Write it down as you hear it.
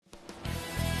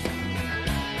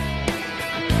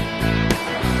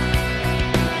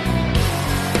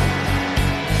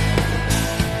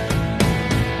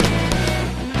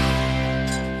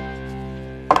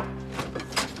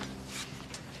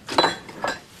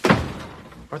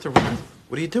Arthur,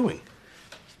 what are you doing?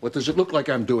 What does it look like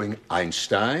I'm doing,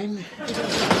 Einstein?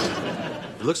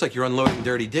 It looks like you're unloading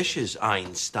dirty dishes,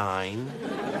 Einstein.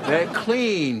 They're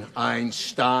clean,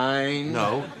 Einstein.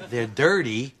 No, they're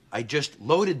dirty. I just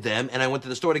loaded them, and I went to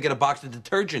the store to get a box of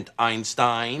detergent,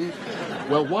 Einstein.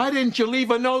 Well, why didn't you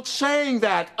leave a note saying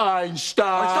that, Einstein?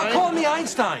 Stop calling me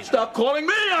Einstein. Stop calling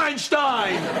me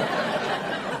Einstein!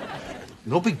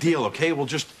 No big deal, okay? We'll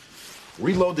just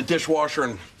reload the dishwasher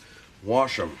and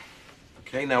wash them.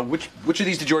 Okay, now, which of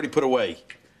these did you already put away?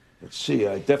 Let's see,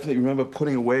 I definitely remember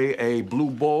putting away a blue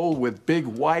bowl with big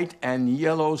white and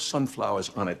yellow sunflowers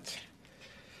on it.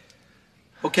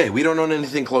 Okay, we don't own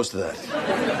anything close to that.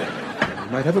 We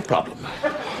might have a problem. All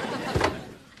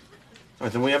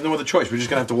right, then we have no other choice. We're just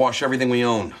gonna have to wash everything we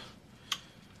own.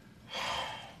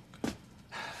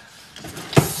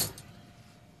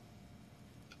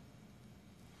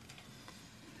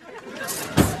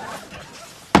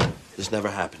 This never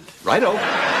happened. Righto.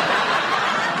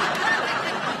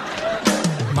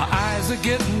 My eyes are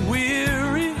getting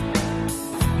weary.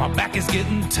 My back is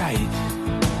getting tight.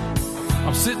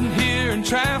 I'm sitting here in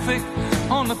traffic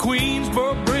on the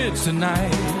Queensboro Bridge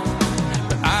tonight.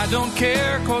 But I don't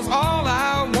care, 'cause all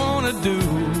I wanna do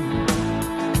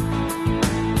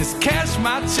is cash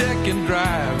my check and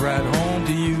drive right home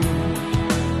to you.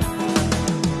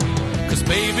 'Cause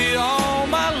baby, all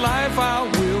my life I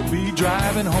will be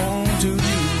driving home to you.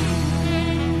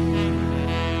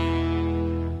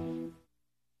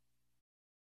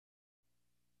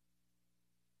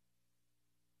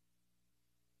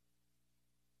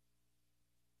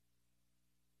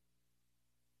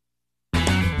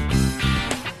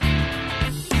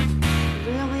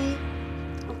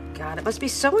 It must be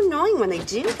so annoying when they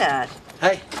do that.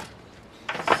 Hey.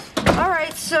 All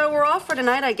right, so we're off for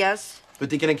tonight, I guess. But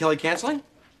Deacon and Kelly canceling?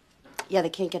 Yeah, they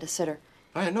can't get a sitter.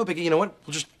 All right, no biggie. You know what?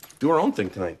 We'll just do our own thing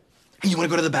tonight. Hey, you want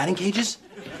to go to the batting cages?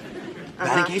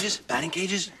 Batting cages? Batting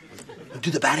cages? We'll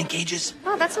do the batting cages?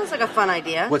 Oh, that sounds like a fun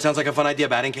idea. What sounds like a fun idea?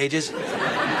 Batting cages?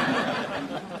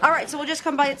 All right, so we'll just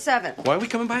come by at 7. Why are we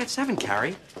coming by at 7,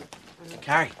 Carrie?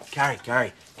 Carrie,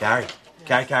 why,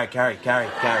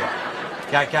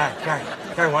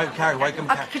 come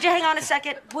back? Could you hang on a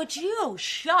second? Would you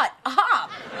shut up?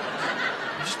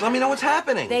 Just let me know what's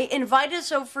happening. They invited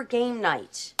us over for game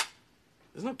night.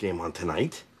 There's no game on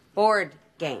tonight. Board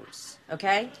games,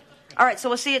 okay? All right, so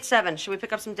we'll see you at 7. Should we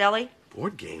pick up some deli?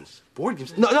 Board games? Board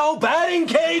games? No, batting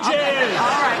cages! Okay.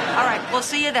 All right. We'll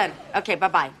see you then. Okay,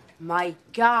 bye-bye. My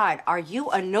God, are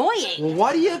you annoying? Well,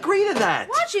 why do you agree to that?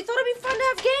 What? She thought it'd be fun to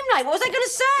have game night. What was I going to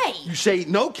say? You say,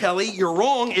 no, Kelly, you're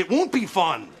wrong. It won't be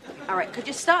fun. All right, could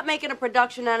you stop making a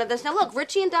production out of this? Now, look,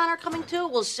 Richie and Don are coming too.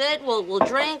 We'll sit, we'll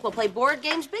drink, we'll play board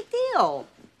games. Big deal.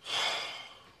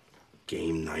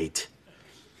 Game night.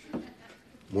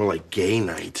 More like gay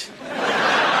night.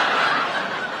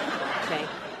 Okay.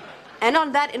 And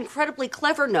on that incredibly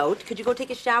clever note, could you go take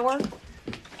a shower?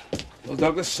 Well,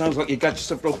 Douglas, sounds like you got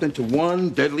yourself roped into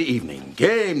one deadly evening.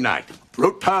 Game night.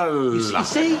 Brutal. You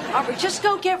see? All right, just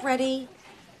go get ready.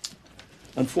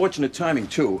 Unfortunate timing,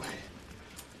 too.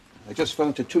 I just fell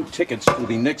into 2 tickets to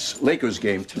the Knicks-Lakers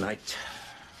game tonight.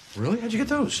 Really? How'd you get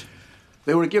those?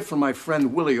 They were a gift from my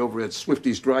friend Willie over at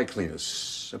Swifty's Dry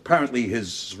Cleaners. Apparently,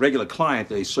 his regular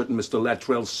client, a certain Mr.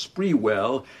 Latrell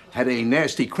Spreewell, had a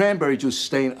nasty cranberry juice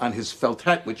stain on his felt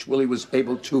hat, which Willie was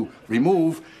able to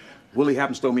remove. Willie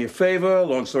happens to owe me a favor.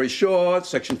 Long story short,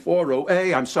 Section 4, Row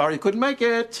A. I'm sorry I couldn't make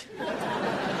it.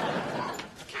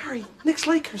 Carrie, Knicks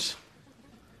Lakers.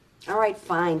 All right,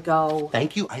 fine, go.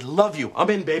 Thank you. I love you. I'm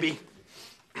in, baby.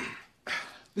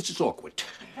 This is awkward.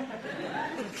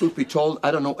 Truth be told,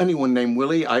 I don't know anyone named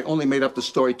Willie. I only made up the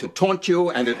story to taunt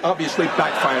you, and it obviously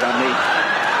backfired on me.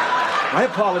 My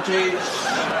apologies.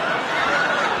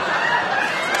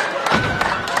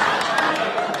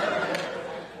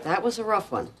 That was a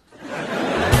rough one.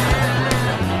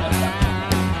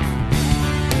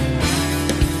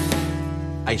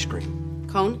 Ice cream.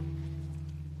 Cone?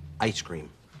 Ice cream.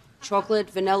 Chocolate,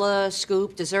 vanilla,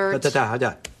 scoop, dessert.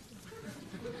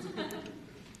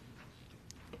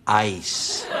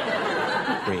 Ice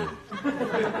cream.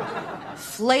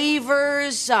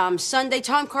 Flavors, Sunday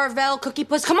Tom Carvel, Cookie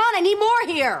Puss. Come on, I need more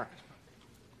here.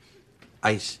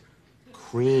 Ice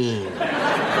cream.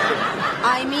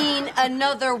 I mean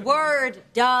another word,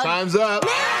 Doug. Time's up.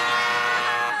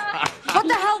 What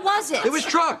the hell was it? It was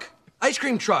truck. Ice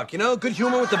cream truck, you know? Good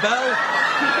humor with the bell.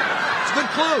 It's a good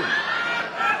clue.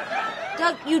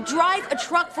 Doug, you drive a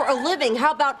truck for a living.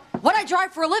 How about what I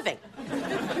drive for a living?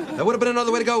 That would have been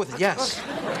another way to go with it, yes.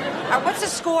 What's the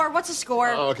score? What's the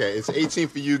score? Oh, okay, it's 18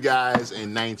 for you guys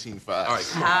and 19 for us. All right,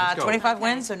 come on, let's go. 25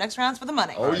 wins, so next round's for the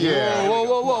money. Oh, yeah.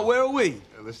 Whoa, where are we?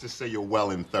 Let's just say you're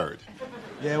well in third.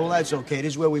 Yeah, well, that's okay.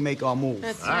 This is where we make our move.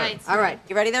 That's right. All right,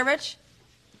 you ready there, Rich?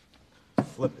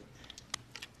 Flip it.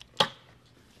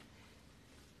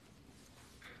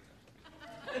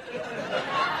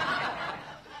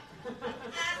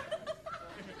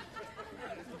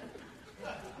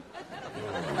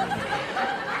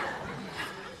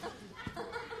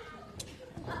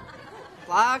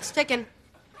 Clock's ticking.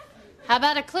 How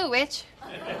about a clue, Rich?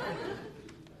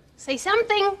 Say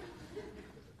something.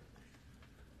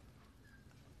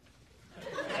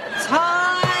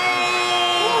 Time!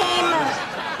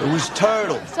 It was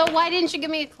turtle. So why didn't you give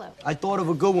me a clue? I thought of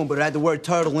a good one, but it had the word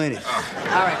turtle in it. All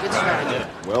right, good start.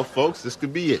 Well, folks, this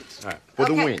could be it. For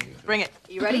the Okay. win. Bring it.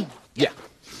 You ready? Yeah.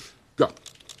 Go.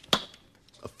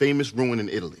 A famous ruin in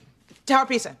Italy. Tower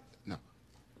Pisa. No.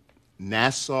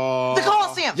 Nassau. The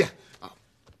Colosseum. Yeah.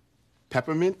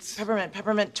 Peppermints.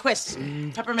 Peppermint twist.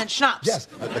 Peppermint schnapps. Yes.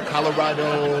 The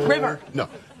Colorado. River. No.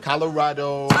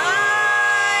 Colorado.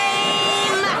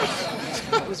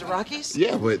 Was it Rockies?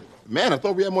 Yeah, but man, I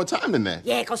thought we had more time than that.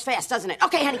 Yeah, it goes fast, doesn't it?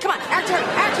 Okay, honey, come on. Our turn,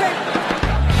 our turn.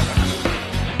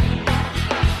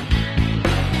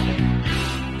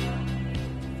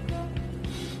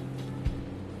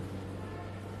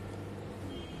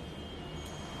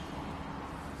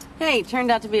 Hey, turned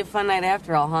out to be a fun night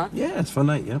after all, huh? Yeah, it's a fun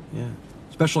night, yep, yeah.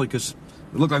 Especially because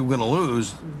it looked like we were going to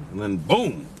lose, and then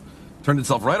boom, turned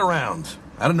itself right around,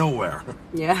 out of nowhere.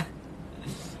 Yeah.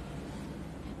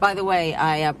 By the way,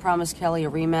 I promised Kelly a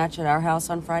rematch at our house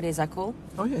on Friday. Is that cool?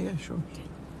 Oh, yeah, sure.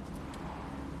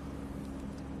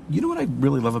 You know what I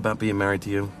really love about being married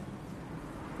to you?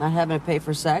 Not having to pay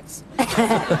for sex?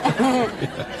 Yeah,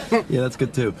 that's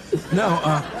good, too. No,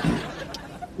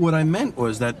 what I meant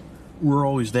was that we're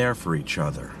always there for each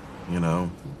other, you know?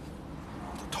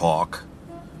 To talk,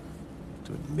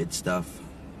 to admit stuff.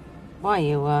 Why,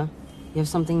 you have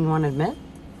something you want to admit?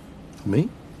 Me?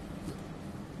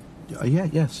 Yeah,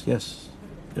 yes. Yes,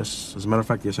 as a matter of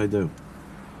fact, yes, I do.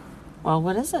 Well,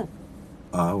 what is it?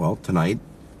 Well, tonight,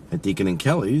 at Deacon and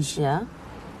Kelly's, Yeah?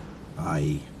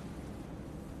 I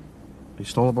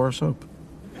stole a bar of soap.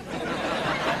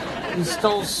 You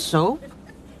stole soap?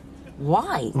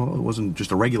 Why? Well, it wasn't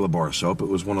just a regular bar of soap. It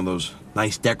was one of those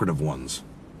nice decorative ones.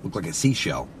 Looked like a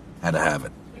seashell. Had to have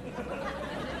it.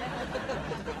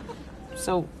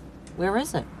 So, where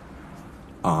is it?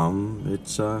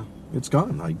 It's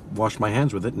gone. I washed my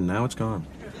hands with it, and now it's gone.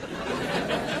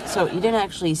 So, you didn't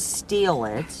actually steal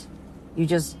it. You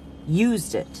just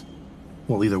used it.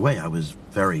 Well, either way, I was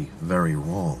very, very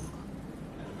wrong.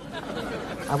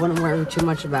 I wouldn't worry too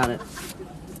much about it.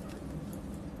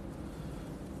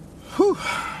 Whew.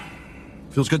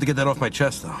 Feels good to get that off my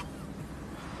chest, though.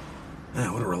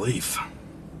 Man, what a relief.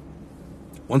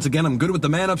 Once again, I'm good with the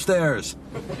man upstairs.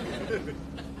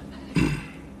 How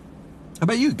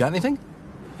about you? Got anything?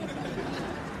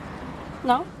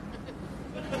 No?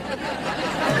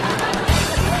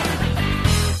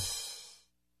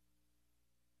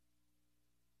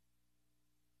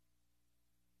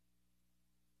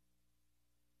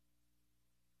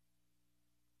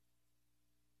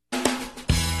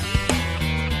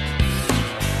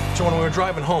 So when we were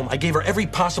driving home, I gave her every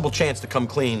possible chance to come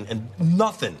clean, and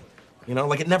nothing. You know,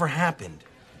 like it never happened.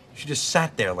 She just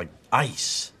sat there like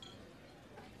ice.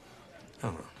 I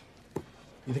don't know.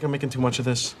 You think I'm making too much of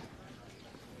this?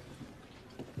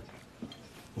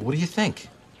 What do you think?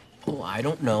 Oh, I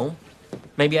don't know.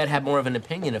 Maybe I'd have more of an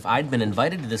opinion if I'd been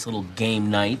invited to this little game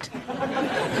night.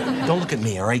 Don't look at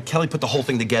me, all right? Kelly put the whole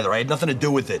thing together. I had nothing to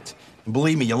do with it. And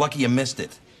believe me, you're lucky you missed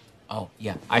it. Oh,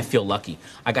 yeah, I feel lucky.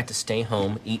 I got to stay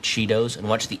home, eat Cheetos, and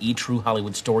watch the True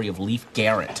Hollywood story of Leif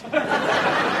Garrett.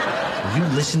 You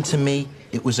listen to me.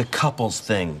 It was a couples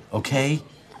thing, okay?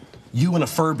 You and a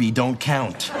Furby don't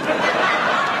count.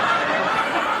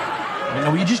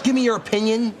 Now, will you just give me your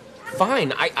opinion?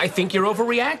 Fine, I think you're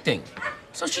overreacting.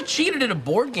 So she cheated at a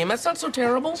board game. That's not so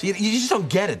terrible. See, you just don't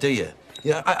get it, do you?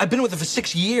 Yeah, I've been with her for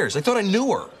 6 years. I thought I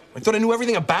knew her. I thought I knew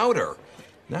everything about her.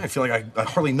 Now I feel like I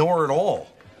hardly know her at all.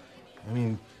 I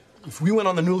mean, if we went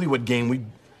on the Newlywed Game, we'd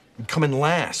come in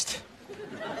last.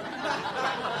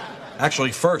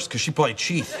 Actually, first, because she played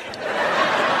Cheath.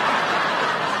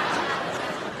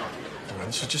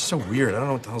 This is just so weird. I don't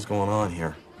know what the hell's going on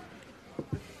here.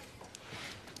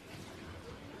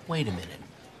 Wait a minute.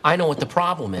 I know what the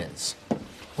problem is.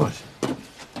 What?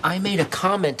 I made a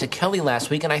comment to Kelly last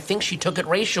week, and I think she took it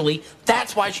racially.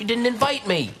 That's why she didn't invite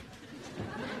me.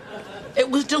 It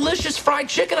was delicious fried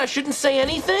chicken. I shouldn't say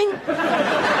anything?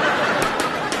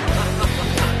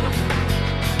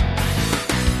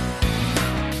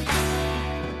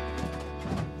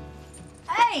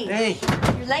 Hey.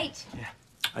 You're late. Yeah.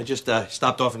 I just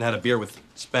stopped off and had a beer with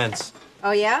Spence.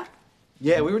 Oh, yeah?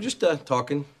 Yeah, we were just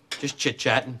talking, just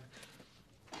chit-chatting.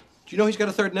 Do you know he's got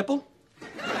a third nipple?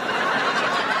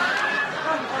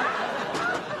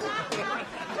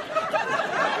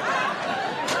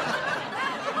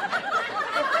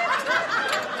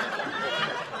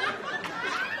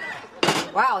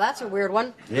 Wow, that's a weird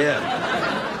one.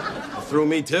 Yeah. It threw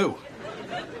me, too.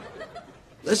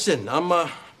 Listen, I'm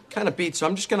kind of beat, so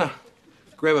I'm just gonna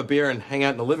grab a beer and hang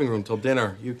out in the living room till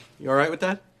dinner. You all right with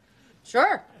that?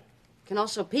 Sure. You can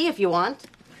also pee if you want.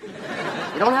 You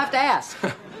don't have to ask.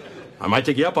 I might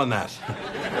take you up on that.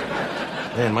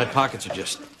 Man, my pockets are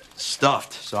just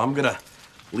stuffed, so I'm gonna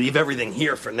leave everything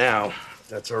here for now.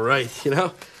 That's all right, you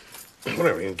know? What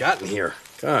have we even got in here?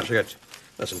 Gosh, I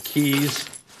got some keys.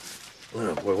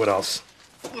 Oh, boy, what else?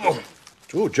 Oh,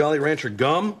 ooh, Jolly Rancher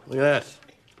gum. Look at that.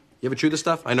 You ever chew this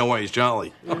stuff? I know why he's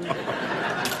jolly.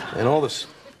 And all this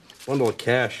bundle of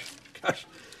cash. Gosh,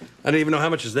 I don't even know how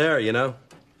much is there, you know?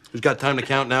 Who's got time to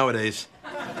count nowadays?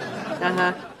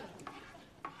 Uh-huh.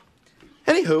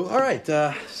 Anywho, all right,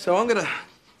 so I'm gonna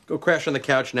go crash on the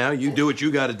couch now. You do what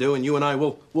you gotta do, and you and I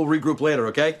will regroup later,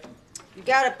 okay? You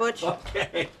got it, Butch.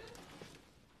 Okay.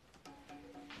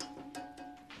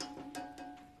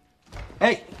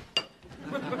 Hey,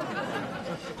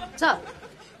 What's up?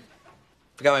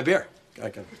 forgot my beer.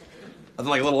 Nothing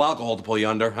like a little alcohol to pull you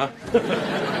under, huh? I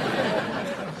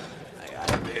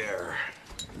got a beer.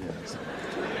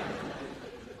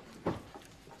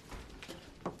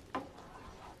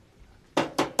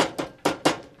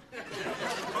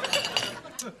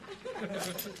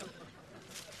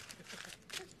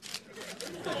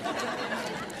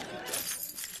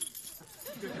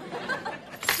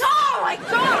 Oh, my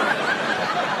God!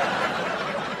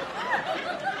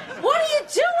 What are you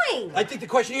doing? I think the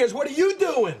question here is, what are you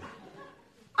doing?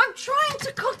 I'm trying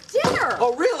to cook dinner.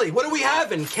 Oh, really? What are we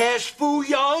having? Cash Foo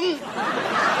Young?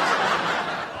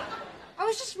 I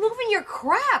was just moving your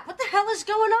crap. What the hell is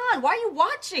going on? Why are you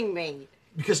watching me?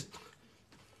 Because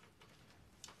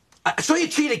I saw you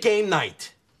cheat at game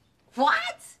night. What?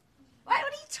 What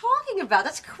are you talking about?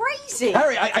 That's crazy.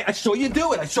 Harry, I saw you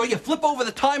do it. I saw you flip over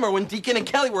the timer when Deacon and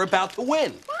Kelly were about to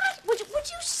win. What? Would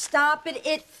you stop it?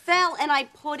 It fell and I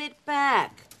put it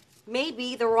back.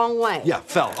 Maybe the wrong way. Yeah,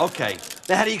 fell. Okay.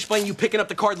 Now, how do you explain you picking up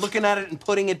the card, looking at it, and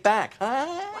putting it back, huh?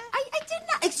 I did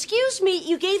not. Excuse me.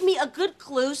 You gave me a good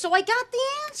clue, so I got the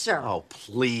answer. Oh,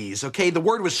 please. Okay, the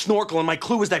word was snorkel, and my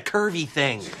clue was that curvy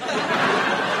thing.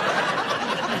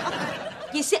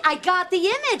 You see, I got the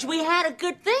image. We had a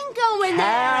good thing going there.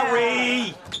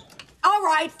 Harry! All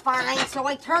right, fine. So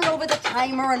I turned over the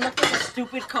timer and looked at the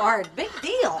stupid card. Big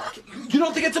deal. You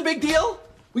don't think it's a big deal?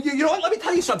 Well, you know what? Let me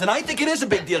tell you something. I think it is a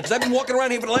big deal, because I've been walking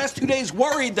around here for the last 2 days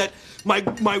worried that my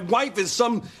wife is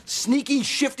some sneaky,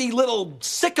 shifty little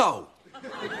sicko.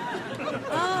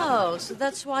 Oh, so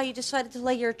that's why you decided to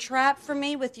lay your trap for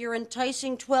me with your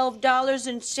enticing $12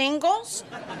 in singles?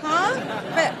 Huh?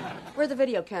 Where are the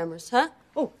video cameras, huh?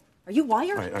 Oh, are you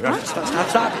wired? All right, I got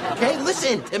stop it, okay?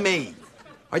 Listen to me.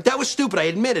 All right, that was stupid, I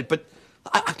admit it, but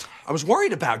I was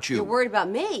worried about you. You're worried about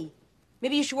me?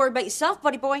 Maybe you should worry about yourself,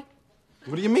 buddy boy.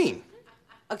 What do you mean?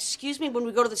 Excuse me, when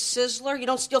we go to the Sizzler, you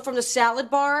don't steal from the salad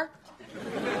bar?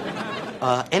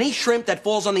 Any shrimp that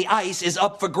falls on the ice is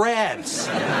up for grabs.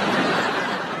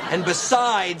 And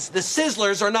besides, the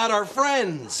Sizzlers are not our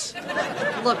friends.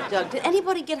 Look, Doug, did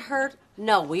anybody get hurt?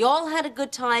 No, we all had a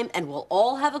good time, and we'll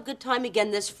all have a good time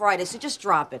again this Friday, so just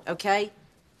drop it, okay?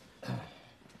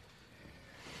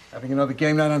 Having another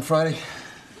game night on Friday?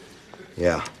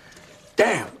 Yeah.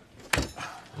 Damn!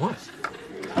 What?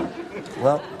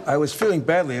 Well, I was feeling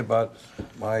badly about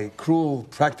my cruel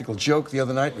practical joke the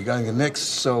other night regarding the Knicks,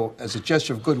 so as a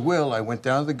gesture of goodwill, I went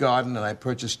down to the Garden and I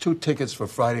purchased 2 tickets for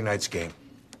Friday night's game.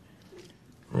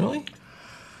 Really?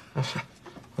 That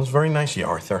was very nice of you,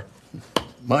 Arthur.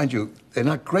 Mind you, they're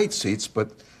not great seats,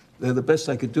 but they're the best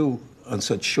I could do on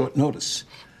such short notice.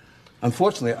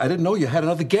 Unfortunately, I didn't know you had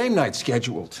another game night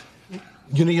scheduled.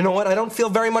 You know what? I don't feel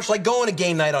very much like going to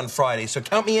game night on Friday, so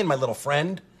count me in, my little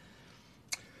friend.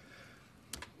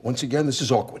 Once again, this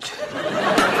is awkward.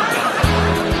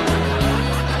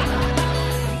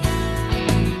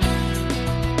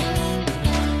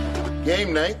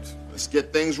 Game night. Let's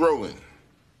get things rolling.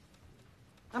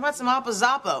 How about some Oppo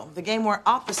Zoppo, the game where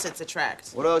opposites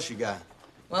attract? What else you got?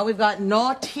 Well, we've got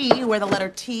Naughty, where the letter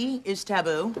T is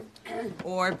taboo,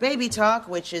 or Baby Talk,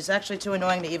 which is actually too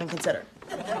annoying to even consider.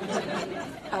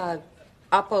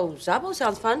 Oppo Zabo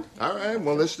sounds fun. All right,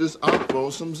 well, let's just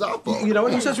oppo some Zoppo. You know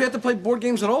what? Who says we have to play board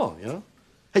games at all, you know?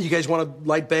 Hey, you guys want to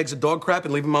light bags of dog crap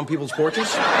and leave them on people's porches?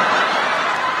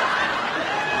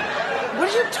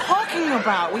 talking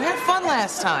about? We had fun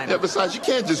last time. Yeah, besides, you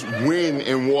can't just win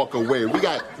and walk away. We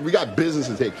got business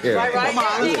to take care of. Right. Come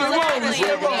on,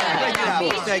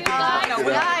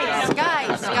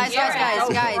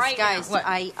 Guys. What?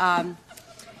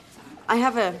 I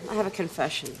have a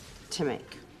confession to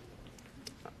make.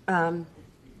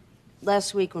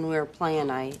 Last week when we were playing,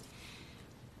 I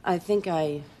think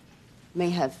I may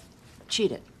have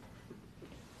cheated.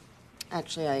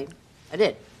 Actually, I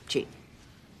did cheat.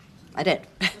 I did.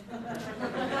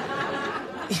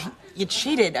 You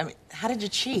cheated. I mean, how did you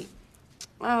cheat?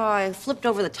 Oh, I flipped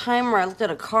over the timer. I looked at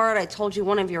a card. I told you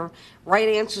one of your right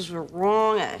answers were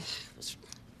wrong. I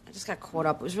just got caught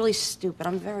up. It was really stupid.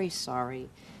 I'm very sorry.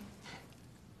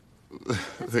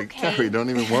 Okay. Carrie, don't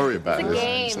even worry about it.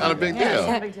 It's not a big deal. It's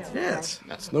not a big deal. Yeah,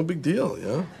 it's no big deal,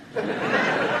 yeah?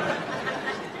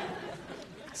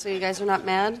 So you guys are not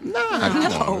mad? No.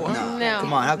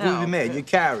 Come on, how can we be mad? You're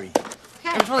Carrie.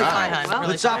 I'm really fine, hon. Well,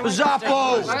 Really Let's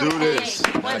zappo! Let's do this.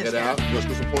 Can I get out? You want to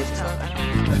put some points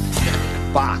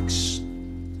inside?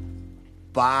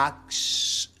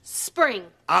 Box. Spring.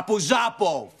 Appo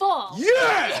zappo. Fall.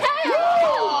 Yeah!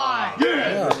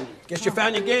 Guess you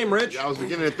found your game, Rich. I was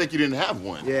beginning to think you didn't have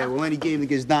one. Yeah, well, any game that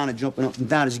gets Donna jumping up and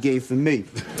down is a game for me.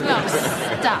 No,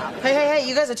 stop. Hey,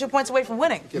 you guys are 2 points away from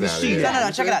winning. Get out of here.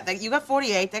 No, check it out. You got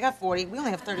 48, they got 40. We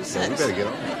only have 36. You better get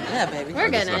on. Yeah, baby. We're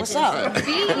gonna What's up?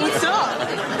 See? What's up?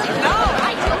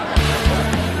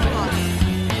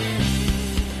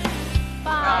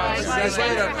 Bye. See you guys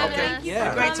later. Okay.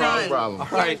 Yeah. Great No time. problem. All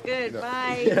right. Good,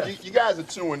 bye. You guys are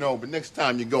 2-0, but next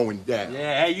time you're going down.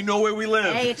 Yeah, hey, you know where we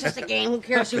live. Hey, it's just a game. Who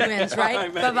cares who wins, right? All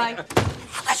right, man. Bye-bye.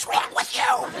 What's wrong with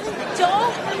you?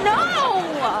 Don't know.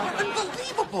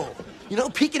 Unbelievable. You know,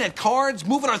 peeking at cards,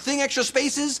 moving our thing extra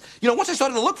spaces. You know, once I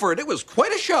started to look for it, it was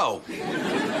quite a show.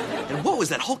 And what was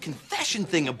that whole confession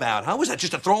thing about, huh? Was that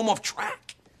just to throw him off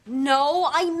track? No,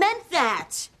 I meant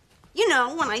that. You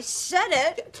know, when I said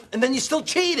it. And then you still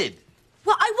cheated.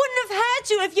 Well, I wouldn't have had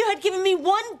to if you had given me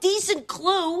one decent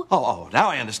clue. Oh, now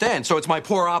I understand. So it's my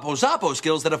poor Oppo-Zoppo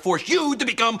skills that have forced you to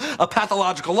become a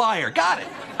pathological liar. Got it.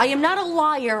 I am not a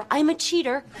liar. I'm a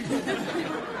cheater.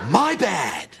 My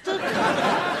bad.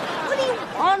 What do you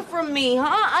want from me, huh?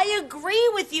 I agree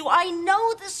with you. I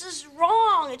know this is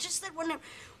wrong. It's just that when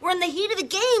we're in the heat of the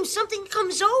game, something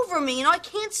comes over me. You know, I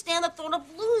can't stand the thought of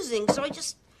losing, so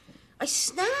I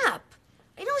snap.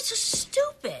 I know it's just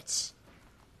stupid.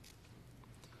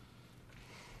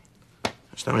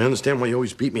 Just now I understand why you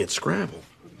always beat me at Scrabble.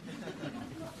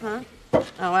 Huh?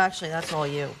 Oh, actually, that's all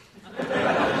you. All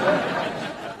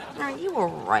right, you were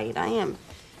right. I am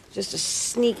just a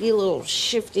sneaky little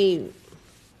shifty...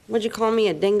 What'd you call me,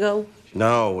 a dingo?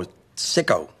 No,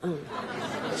 sicko.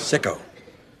 Sicko.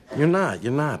 You're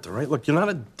not, all right? Look, you're not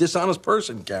a dishonest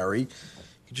person, Carrie.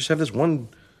 You just have this one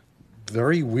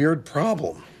very weird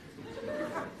problem.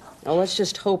 Now, let's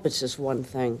just hope it's this one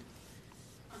thing.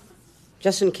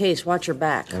 Just in case, watch your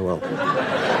back. I will.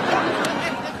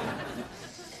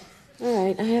 All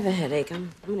right, I have a headache.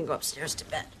 I'm gonna go upstairs to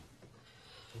bed.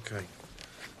 Okay.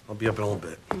 I'll be up in a little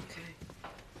bit. Okay.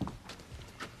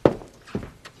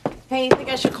 Hey, you think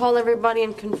I should call everybody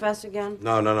and confess again?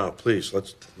 No, please.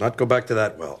 Let's not go back to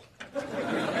that well.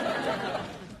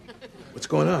 What's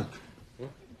going on? Oh,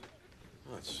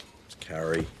 it's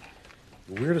Carrie.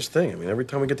 The weirdest thing. I mean, every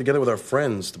time we get together with our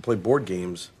friends to play board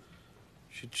games,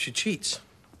 she cheats.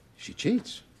 She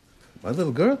cheats? My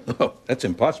little girl? Oh, that's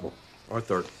impossible.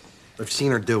 Arthur, I've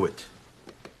seen her do it.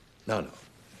 No.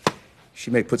 She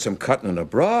may put some cotton in her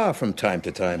bra from time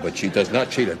to time, but she does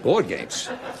not cheat at board games.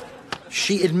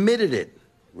 She admitted it.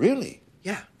 Really?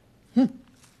 Yeah.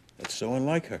 That's so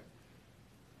unlike her.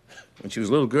 When she was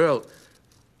a little girl,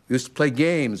 we used to play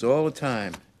games all the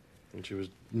time. And she was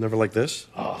never like this?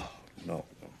 Oh, no.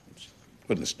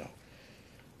 Goodness, no.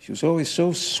 She was always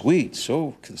so sweet,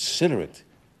 so considerate.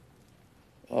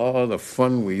 Oh, the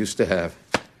fun we used to have.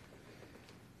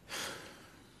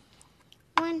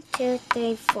 1, 2,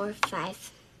 3, 4,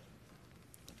 5.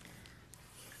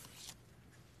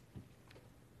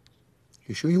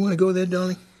 You sure you want to go there,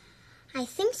 darling? I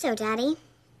think so, Daddy.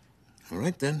 All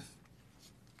right, then.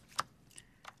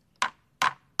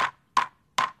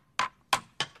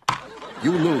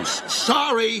 You lose.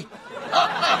 Sorry.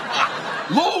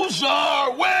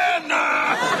 Loser, winner.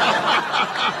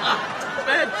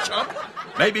 Bad chump.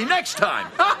 Maybe next time.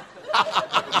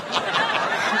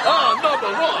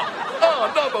 Number one.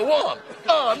 Number one.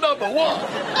 Number one.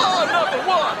 Number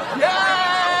one. Yeah.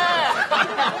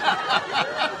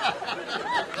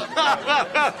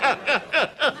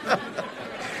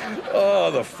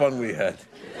 Oh, the fun we had.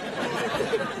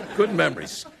 Good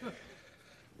memories.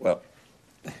 Well,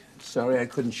 Sorry I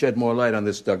couldn't shed more light on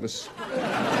this, Douglas.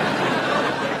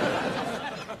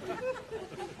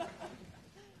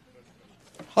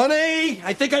 Honey,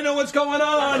 I think I know what's going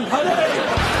on.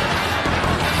 Honey!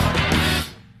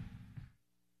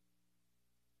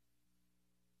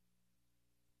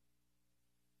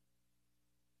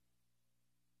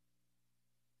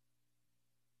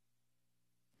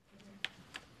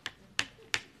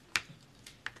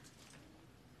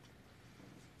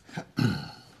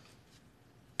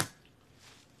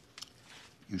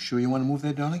 You sure you want to move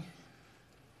there, darling?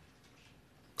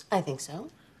 I think so.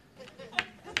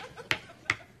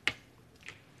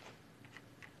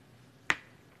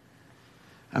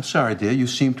 I'm sorry, dear. You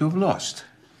seem to have lost.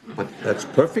 But that's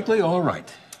perfectly all right.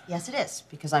 Yes, it is,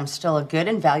 because I'm still a good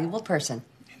and valuable person.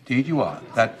 Indeed you are.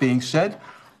 That being said,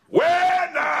 Winner,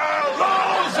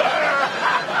 loser!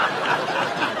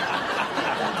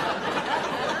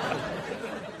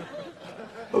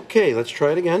 Okay, let's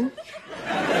try it again.